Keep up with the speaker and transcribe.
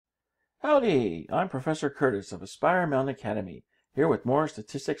Howdy, I'm Professor Curtis of Aspire Mountain Academy, here with more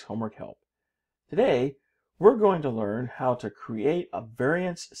statistics homework help. Today, we're going to learn how to create a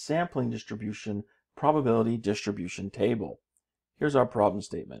variance sampling distribution probability distribution table. Here's our problem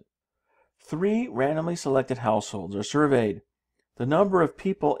statement. 3 randomly selected households are surveyed. The number of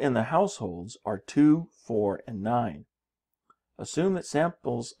people in the households are 2, 4, and 9. Assume that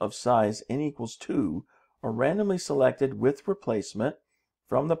samples of size n equals 2 are randomly selected with replacement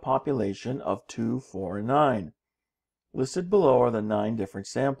from the population of 2, 4, and 9. Listed below are the 9 different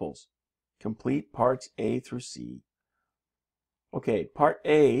samples. Complete parts A through C. Okay, part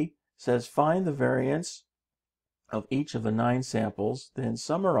A says find the variance of each of the 9 samples, then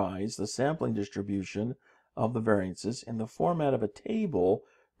summarize the sampling distribution of the variances in the format of a table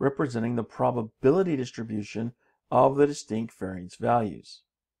representing the probability distribution of the distinct variance values.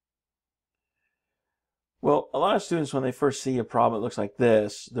 Well, a lot of students, when they first see a problem that looks like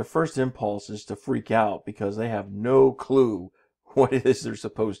this, their first impulse is to freak out because they have no clue what it is they're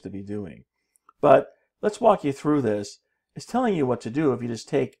supposed to be doing. But let's walk you through this. It's telling you what to do if you just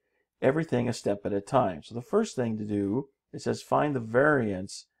take everything a step at a time. So the first thing to do, it says find the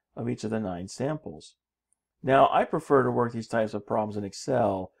variance of each of the 9 samples. Now, I prefer to work these types of problems in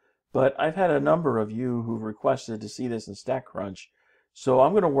Excel, but I've had a number of you who've requested to see this in StatCrunch, so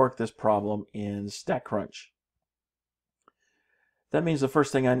I'm going to work this problem in StatCrunch. That means the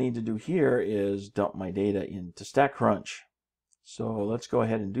first thing I need to do here is dump my data into StatCrunch. So let's go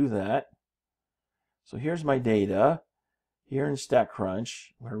ahead and do that. So here's my data here in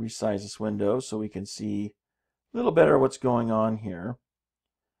StatCrunch. I'm going to resize this window so we can see a little better what's going on here.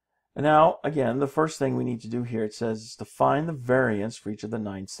 And now, again, the first thing we need to do here, it says, is to find the variance for each of the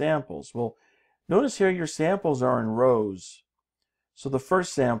 9 samples. Well, notice here your samples are in rows. So the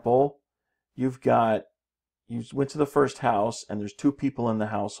first sample, you went to the first house and there's 2 people in the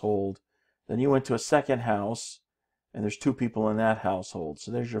household. Then you went to a second house and there's 2 people in that household. So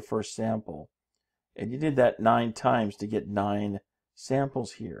there's your first sample. And you did that 9 times to get 9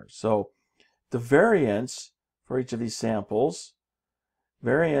 samples here. So the variance for each of these samples,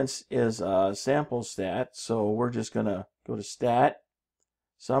 variance is a sample stat. So we're just going to go to Stat,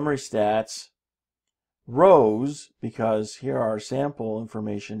 Summary Stats, Rows, because here our sample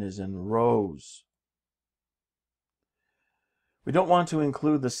information is in rows. We don't want to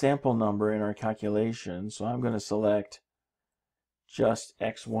include the sample number in our calculation, so I'm going to select just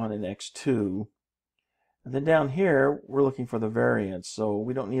x1 and x2. And then down here, we're looking for the variance, so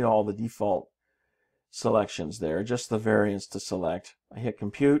we don't need all the default selections there, just the variance to select. I hit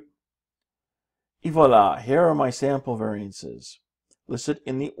compute. Et voila, here are my sample variances, listed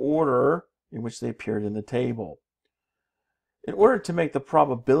in the order in which they appeared in the table. In order to make the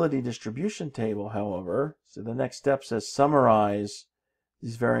probability distribution table, however, so the next step says summarize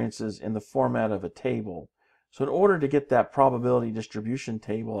these variances in the format of a table. So in order to get that probability distribution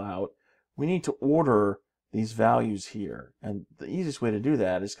table out, we need to order these values here. And the easiest way to do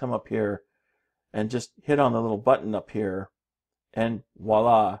that is come up here and just hit on the little button up here, and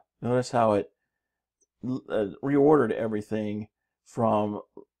voila. Notice how it reordered everything from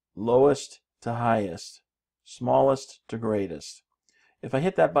lowest to highest, smallest to greatest. If I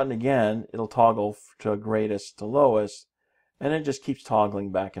hit that button again, it'll toggle to greatest to lowest, and it just keeps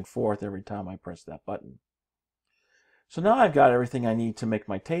toggling back and forth every time I press that button. So now I've got everything I need to make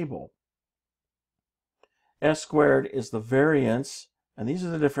my table. S squared is the variance, and these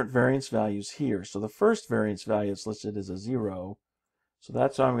are the different variance values here. So the first variance value is listed as a 0, so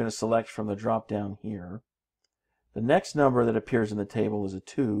that's what I'm going to select from the drop down here. The next number that appears in the table is a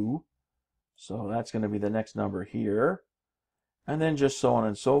 2, so that's going to be the next number here, and then just so on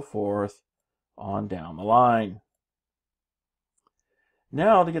and so forth on down the line.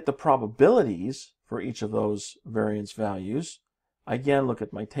 Now to get the probabilities for each of those variance values, I again look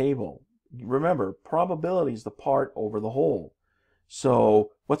at my table. Remember, probability is the part over the whole.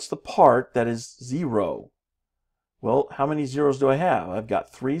 So what's the part that is 0? Well, how many zeros do I have? I've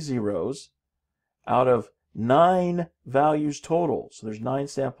got 3 zeros out of 9 values total. So there's 9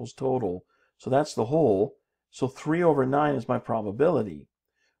 samples total. So that's the whole. So 3 over 9 is my probability.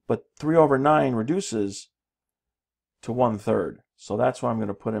 But 3 over 9 reduces to 1/3. So that's what I'm going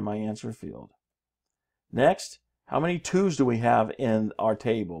to put in my answer field. Next, how many 2's do we have in our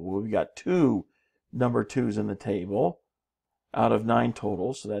table? Well, we've got 2 number 2's in the table out of 9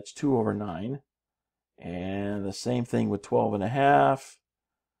 total. So that's 2 over 9. And the same thing with 12.5.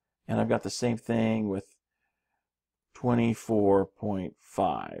 And I've got the same thing with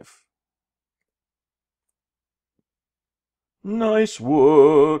 24.5. Nice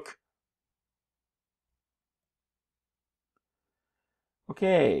work.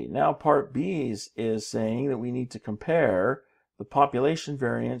 Okay, now part B is saying that we need to compare the population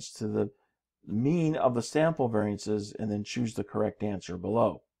variance to the mean of the sample variances and then choose the correct answer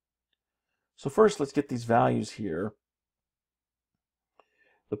below. So first, let's get these values here.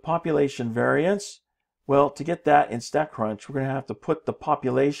 The population variance, well, to get that in StatCrunch, we're going to have to put the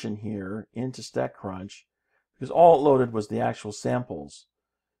population here into StatCrunch because all it loaded was the actual samples.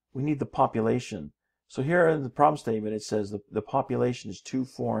 We need the population. So here in the problem statement, it says the population is 2,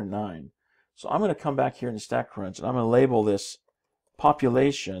 4, and 9. So I'm going to come back here in StatCrunch, and I'm going to label this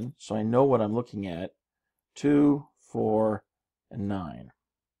population so I know what I'm looking at, 2, 4, and 9.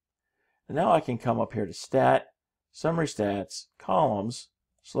 And now I can come up here to Stat, Summary Stats, Columns,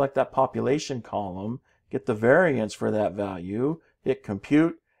 select that population column, get the variance for that value, hit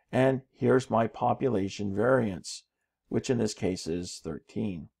Compute, and here's my population variance, which in this case is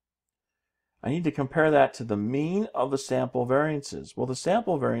 13. I need to compare that to the mean of the sample variances. Well, the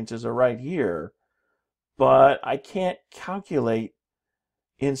sample variances are right here, but I can't calculate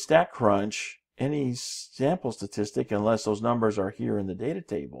in StatCrunch any sample statistic unless those numbers are here in the data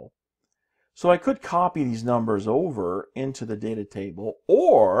table. So I could copy these numbers over into the data table,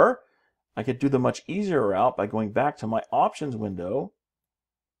 or I could do the much easier route by going back to my options window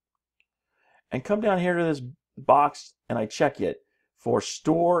and come down here to this box and I check it for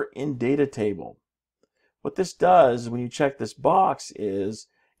Store in Data Table. What this does when you check this box is,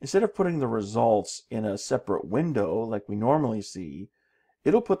 instead of putting the results in a separate window like we normally see,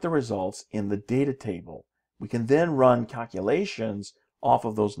 it'll put the results in the data table. We can then run calculations off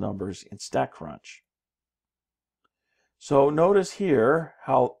of those numbers in StatCrunch. So notice here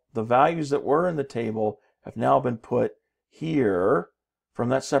how the values that were in the table have now been put here from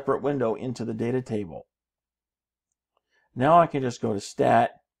that separate window into the data table. Now I can just go to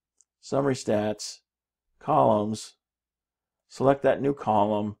Stat, Summary Stats, Columns, select that new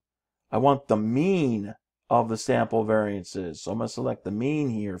column. I want the mean of the sample variances. So I'm going to select the mean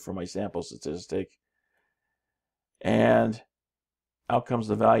here for my sample statistic. And out comes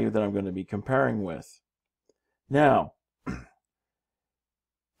the value that I'm going to be comparing with. Now,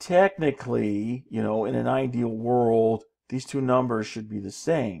 technically, in an ideal world, these two numbers should be the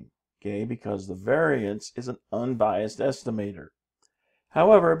same, okay, because the variance is an unbiased estimator.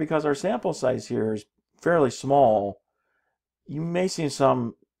 However, because our sample size here is fairly small, you may see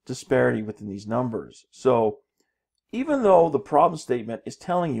some disparity within these numbers. So even though the problem statement is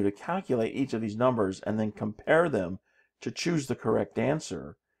telling you to calculate each of these numbers and then compare them to choose the correct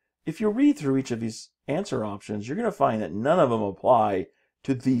answer, if you read through each of these answer options, you're going to find that none of them apply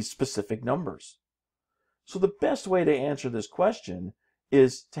to these specific numbers. So the best way to answer this question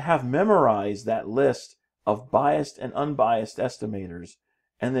is to have memorized that list of biased and unbiased estimators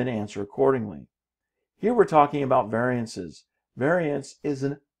and then answer accordingly. Here we're talking about variances. Variance is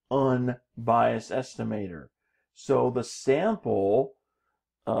an unbiased estimator. So the sample,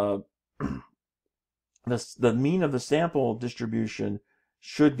 the mean of the sample distribution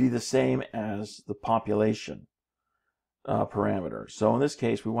should be the same as the population parameter. So in this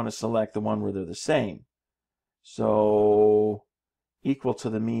case, we want to select the one where they're the same. So equal to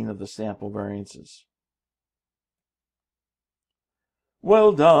the mean of the sample variances.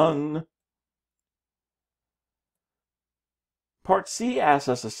 Well done! Part C asks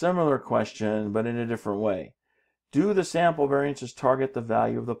us a similar question, but in a different way. Do the sample variances target the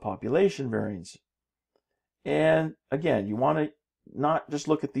value of the population variance? And again, you want to not just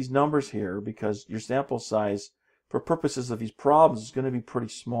look at these numbers here because your sample size for purposes of these problems is going to be pretty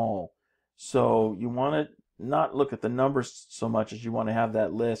small. So you want to not look at the numbers so much as you want to have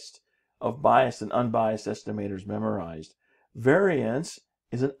that list of biased and unbiased estimators memorized. Variance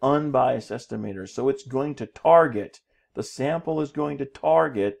is an unbiased estimator, so it's going to target, the sample is going to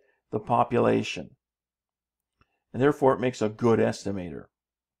target the population. And therefore it makes a good estimator.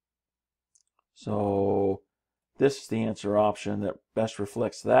 So this is the answer option that best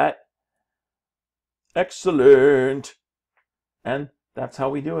reflects that. Excellent! And that's how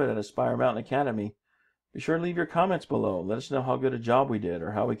we do it at Aspire Mountain Academy. Be sure to leave your comments below. Let us know how good a job we did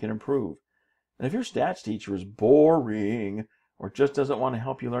or how we can improve. And if your stats teacher is boring or just doesn't want to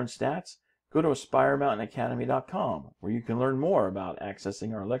help you learn stats, go to AspireMountainAcademy.com where you can learn more about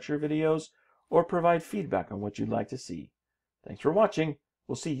accessing our lecture videos or provide feedback on what you'd like to see. Thanks for watching.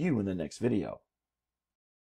 We'll see you in the next video.